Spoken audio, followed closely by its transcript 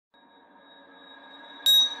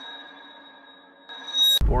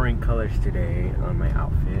boring colors today on my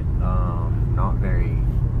outfit. Not very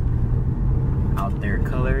out there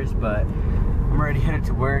colors, but I'm already headed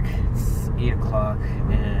to work. It's 8 o'clock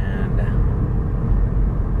and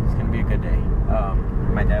it's gonna be a good day.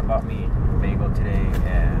 My dad bought me a bagel today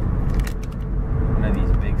and one of these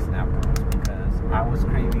big snap rolls because I was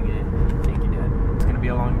craving it. Thank you, Dad. It's gonna be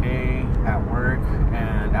a long day at work,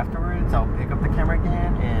 and afterwards I'll pick up the camera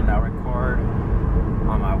again and I'll record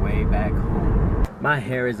on my way back home. My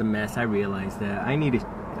hair is a mess. I realize that. I need to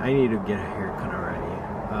get a haircut already.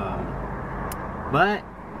 But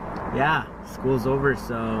yeah, school's over,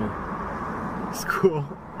 so school.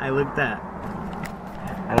 I looked at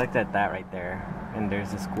that right there, and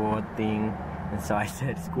there's a school thing, and so I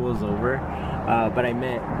said school's over, but I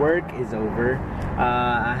meant work is over.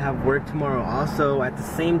 I have work tomorrow also at the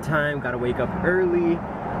same time. Gotta wake up early,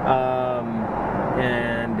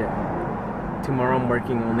 and tomorrow I'm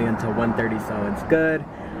working only until 1:30, so it's good.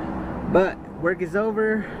 But work is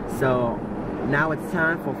over, so now it's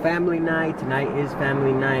time for family night. Tonight is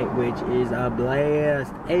family night, which is a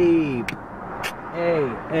blast. Hey,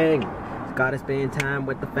 gotta spend time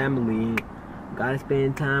with the family. Gotta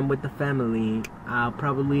spend time with the family. I'll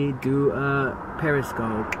probably do a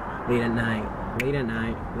Periscope late at night. Late at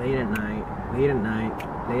night. Late at night. Late at night.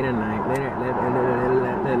 Late at night.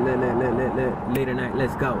 Late at night.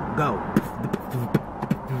 Let's go. Go.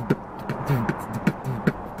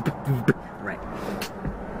 Right.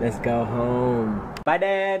 Let's go home. Bye,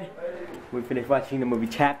 Dad. We finished watching the movie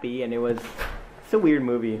Chappie, and it's a weird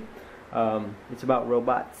movie. It's about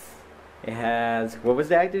robots. It has, what was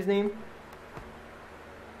the actor's name?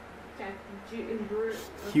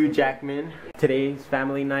 Hugh Jackman. Today's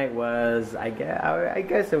family night was, I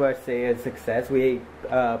guess I would say, a success. We ate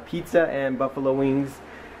pizza and buffalo wings,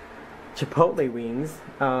 Chipotle wings.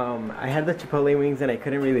 I had the Chipotle wings and I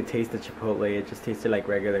couldn't really taste the Chipotle. It just tasted like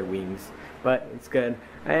regular wings, but it's good.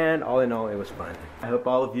 And all in all, it was fun. I hope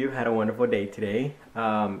all of you had a wonderful day today.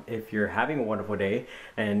 If you're having a wonderful day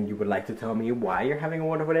and you would like to tell me why you're having a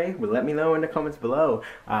wonderful day, well, let me know in the comments below.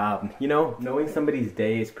 You know, knowing somebody's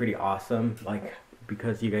day is pretty awesome. Like,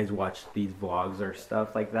 because you guys watch these vlogs or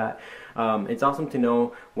stuff like that. It's awesome to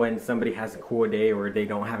know when somebody has a cool day or they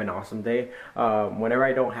don't have an awesome day. Whenever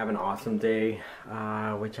I don't have an awesome day,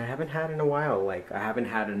 which I haven't had in a while, like I haven't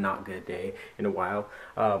had a not good day in a while.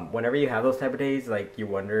 Whenever you have those type of days, like you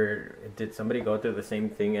wonder, did somebody go through the same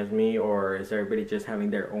thing as me, or is everybody just having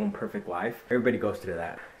their own perfect life? Everybody goes through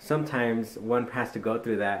that. Sometimes one has to go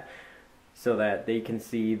through that so that they can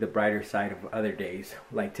see the brighter side of other days.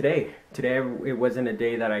 Like today it wasn't a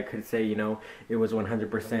day that I could say, you know, it was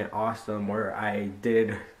 100% awesome or I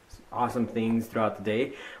did awesome things throughout the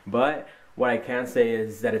day. But what I can say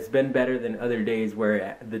is that it's been better than other days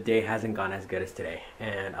where the day hasn't gone as good as today,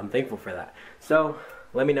 and I'm thankful for that. So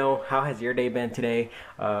let me know, how has your day been today?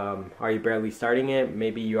 Are you barely starting it?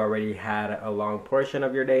 Maybe you already had a long portion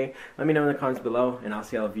of your day. Let me know in the comments below, and I'll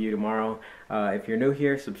see all of you tomorrow. If you're new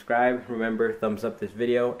here, subscribe. Remember, thumbs up this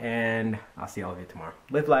video, and I'll see all of you tomorrow.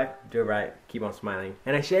 Live life, do it right, keep on smiling.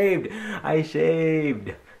 And I shaved!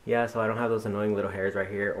 Yeah, so I don't have those annoying little hairs right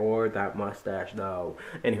here, or that mustache though.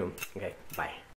 Anywho, okay, bye.